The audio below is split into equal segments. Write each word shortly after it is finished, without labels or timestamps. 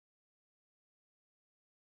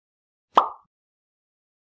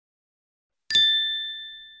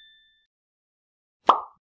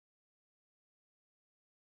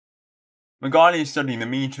Magali is studying the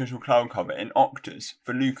mean total cloud cover in octas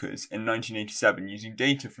for Lucas in 1987 using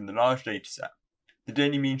data from the large dataset. The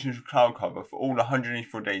daily mean total cloud cover for all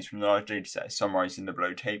 184 days from the large dataset is summarised in the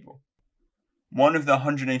below table. One of the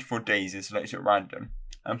 184 days is selected at random,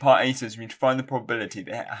 and part A says we need to find the probability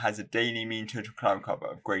that it has a daily mean total cloud cover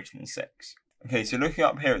of greater than 6. Okay, so looking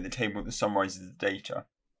up here at the table that summarises the data,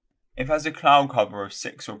 if it has a cloud cover of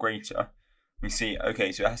 6 or greater, we see,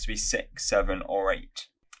 okay, so it has to be 6, 7 or 8.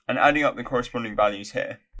 And adding up the corresponding values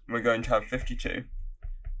here, we're going to have 52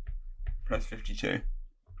 plus 52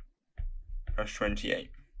 plus 28.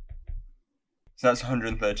 So that's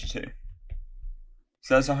 132.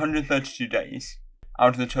 So that's 132 days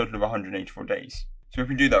out of the total of 184 days. So if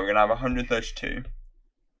we do that, we're going to have 132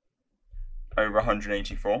 over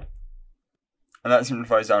 184. And that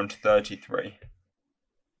simplifies down to 33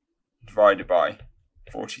 divided by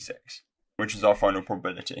 46, which is our final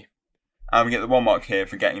probability. And we get the 1 mark here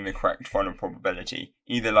for getting the correct final probability,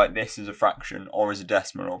 either like this as a fraction or as a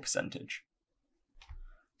decimal or percentage.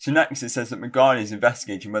 So next it says that Magali is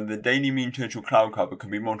investigating whether the daily mean total cloud cover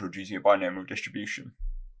can be modelled using a binomial distribution.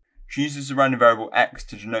 She uses the random variable x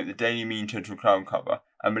to denote the daily mean total cloud cover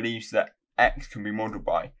and believes that x can be modelled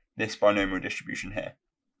by this binomial distribution here.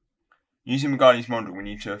 Using Magali's model, we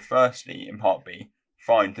need to firstly, in part B,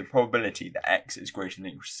 find the probability that x is greater than or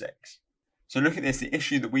equal to 6. So look at this, the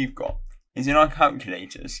issue that we've got is in our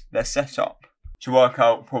calculators, they're set up to work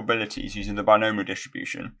out probabilities using the binomial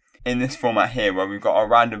distribution in this format here where we've got our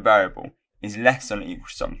random variable is less than or equal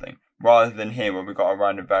to something, rather than here where we've got our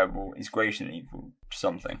random variable is greater than or equal to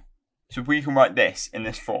something. So if we can write this in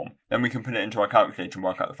this form, then we can put it into our calculator and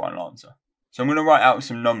work out the final answer. So I'm going to write out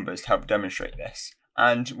some numbers to help demonstrate this,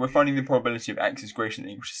 and we're finding the probability of x is greater than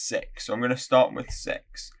or equal to 6. So I'm going to start with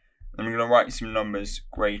 6. And we're going to write some numbers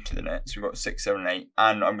greater than it. So we've got 6, 7, 8.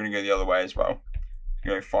 And I'm going to go the other way as well.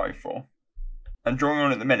 Go 5, 4. And drawing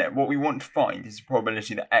on at the minute, what we want to find is the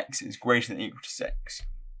probability that x is greater than or equal to 6.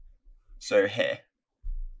 So here.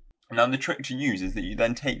 Now the trick to use is that you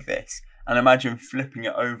then take this and imagine flipping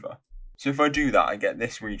it over. So if I do that, I get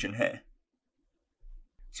this region here.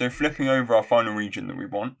 So flipping over our final region that we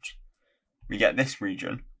want, we get this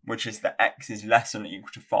region, which is that x is less than or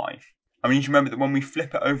equal to 5. And we need to remember that when we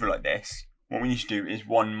flip it over like this, what we need to do is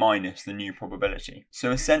 1 minus the new probability.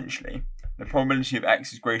 So essentially, the probability of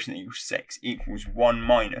x is greater than or equal to 6 equals 1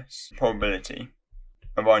 minus the probability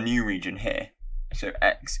of our new region here. So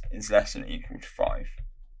x is less than or equal to 5.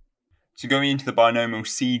 So going into the binomial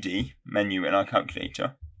CD menu in our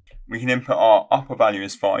calculator, we can input our upper value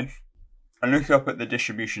as 5. And look up at the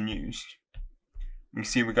distribution used. We can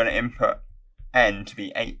see we're going to input n to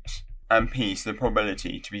be 8. And p, so the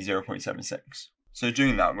probability to be 0.76. So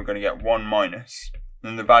doing that, we're going to get 1 minus,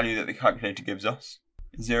 and the value that the calculator gives us,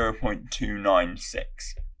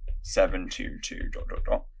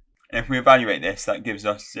 0.296722 ... And if we evaluate this, that gives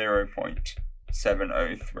us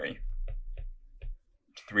 0.703 to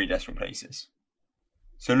 3 decimal places.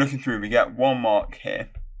 So looking through, we get 1 mark here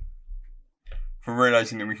for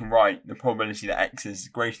realising that we can write the probability that x is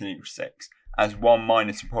greater than or equal to 6 as 1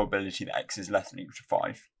 minus the probability that x is less than or equal to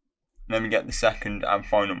 5. And then we get the second and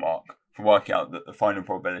final mark for working out that the final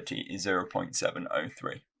probability is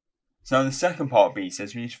 0.703. So now the second part B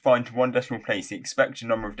says we need to find to 1 decimal place the expected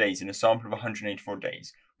number of days in a sample of 184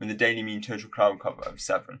 days with a daily mean total cloud cover of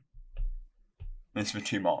 7. This is for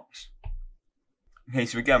 2 marks. Okay,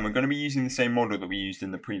 so again, we're going to be using the same model that we used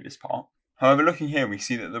in the previous part. However, looking here, we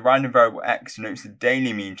see that the random variable x denotes the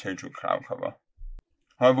daily mean total cloud cover.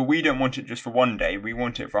 However, we don't want it just for 1 day, we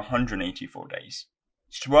want it for 184 days.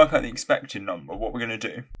 So to work out the expected number, what we're going to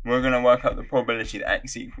do, we're going to work out the probability that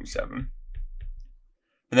x equals 7.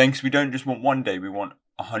 But then, because we don't just want 1 day, we want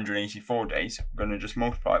 184 days, we're going to just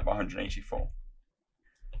multiply it by 184.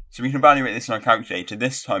 So we can evaluate this in our calculator,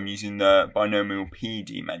 this time using the binomial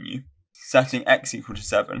PD menu, setting x equal to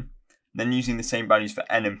 7, then using the same values for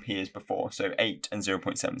n and p as before, so 8 and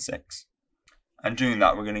 0.76. And doing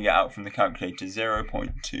that, we're going to get out from the calculator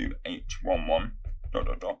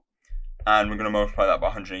 0.2811 ... And we're going to multiply that by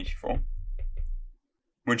 184,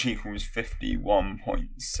 which equals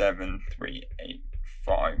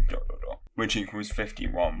 51.7385 ... which equals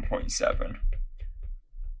 51.7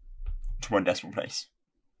 to 1 decimal place.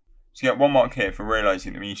 So you get 1 mark here for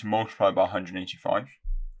realising that we need to multiply by 185,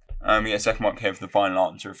 and we get a second mark here for the final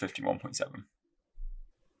answer of 51.7.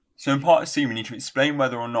 So in part C, we need to explain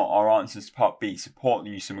whether or not our answers to part B support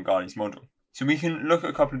the use of Magali's model. So we can look at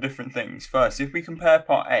a couple of different things. First, if we compare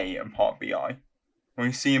part A and part BI, we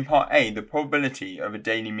can see in part A the probability of a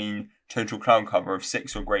daily mean total cloud cover of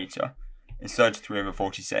 6 or greater is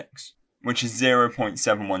 33/46, which is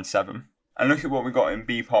 0.717. And look at what we got in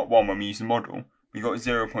B part 1 when we used the model. We got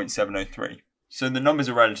 0.703. So the numbers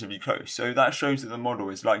are relatively close. So that shows that the model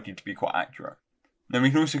is likely to be quite accurate. Then we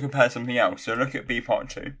can also compare something else. So look at B part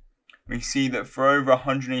 2. We see that for over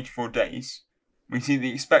 184 days, we see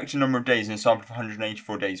the expected number of days in a sample of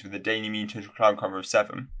 184 days with a daily mean total cloud cover of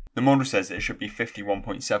 7. The model says that it should be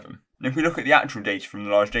 51.7. And if we look at the actual data from the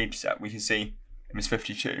large data set, we can see it was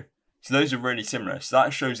 52. So those are really similar. So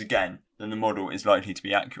that shows again that the model is likely to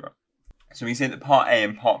be accurate. So we say that part A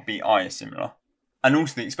and part BI are similar. And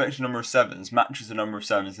also the expected number of 7s matches the number of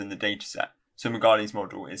 7s in the dataset. So Megali's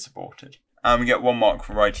model is supported. And we get 1 mark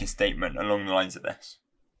for writing a statement along the lines of this.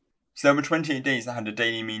 So there were 28 days that had a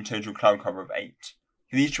daily mean total cloud cover of 8.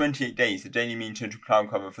 For these 28 days, the daily mean total cloud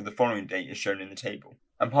cover for the following date is shown in the table.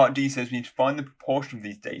 And part D says we need to find the proportion of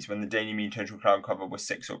these days when the daily mean total cloud cover was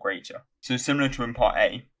 6 or greater. So similar to in part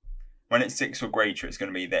A, when it's 6 or greater, it's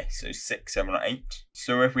going to be this. So 6, 7, or 8.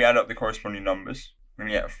 So if we add up the corresponding numbers, we're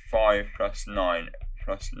going to get 5 plus 9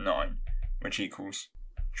 plus 9, which equals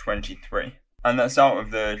 23. And that's out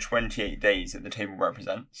of the 28 days that the table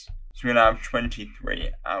represents. So we're going to have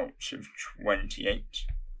 23 out of 28.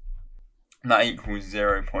 And that equals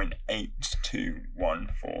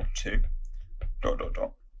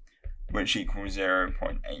 0.82142, ... which equals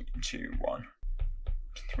 0.821,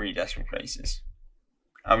 3 decimal places.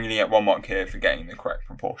 And we're going to get 1 mark here for getting the correct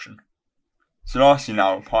proportion. So lastly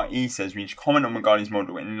now, part E says we need to comment on Megali's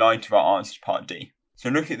model in light of our answer to part D. So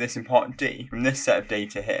look at this in part D, from this set of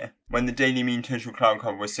data here. When the daily mean total cloud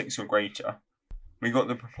cover was 6 or greater, we got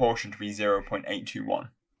the proportion to be 0.821.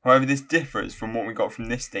 However, this differs from what we got from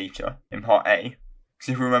this data in part A.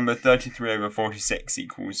 So if we remember, 33 over 46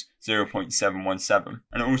 equals 0.717.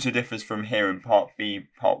 And it also differs from here in part B,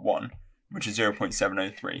 part 1, which is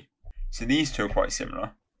 0.703. So these two are quite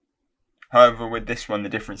similar. However, with this one, the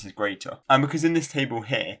difference is greater. And because in this table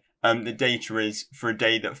here, the data is for a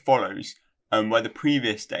day that follows, where the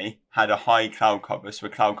previous day had a high cloud cover, so a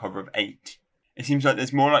cloud cover of 8. It seems like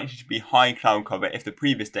there's more likely to be high cloud cover if the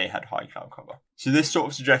previous day had high cloud cover. So this sort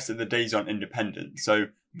of suggests that the days aren't independent. So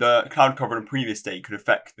the cloud cover on a previous day could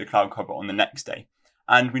affect the cloud cover on the next day.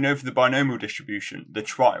 And we know for the binomial distribution, the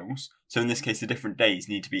trials, so in this case the different days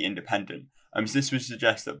need to be independent. So this would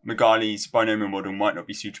suggest that Megali's binomial model might not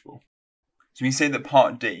be suitable. So we say that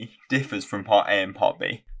part D differs from part A and part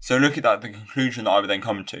B. So look at that, the conclusion that I would then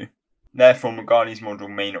come to. Therefore, Megali's model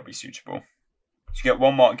may not be suitable. So you get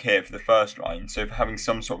 1 mark here for the first line, so for having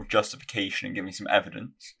some sort of justification and giving some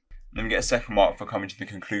evidence. And then we get a 2nd mark for coming to the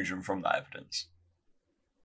conclusion from that evidence.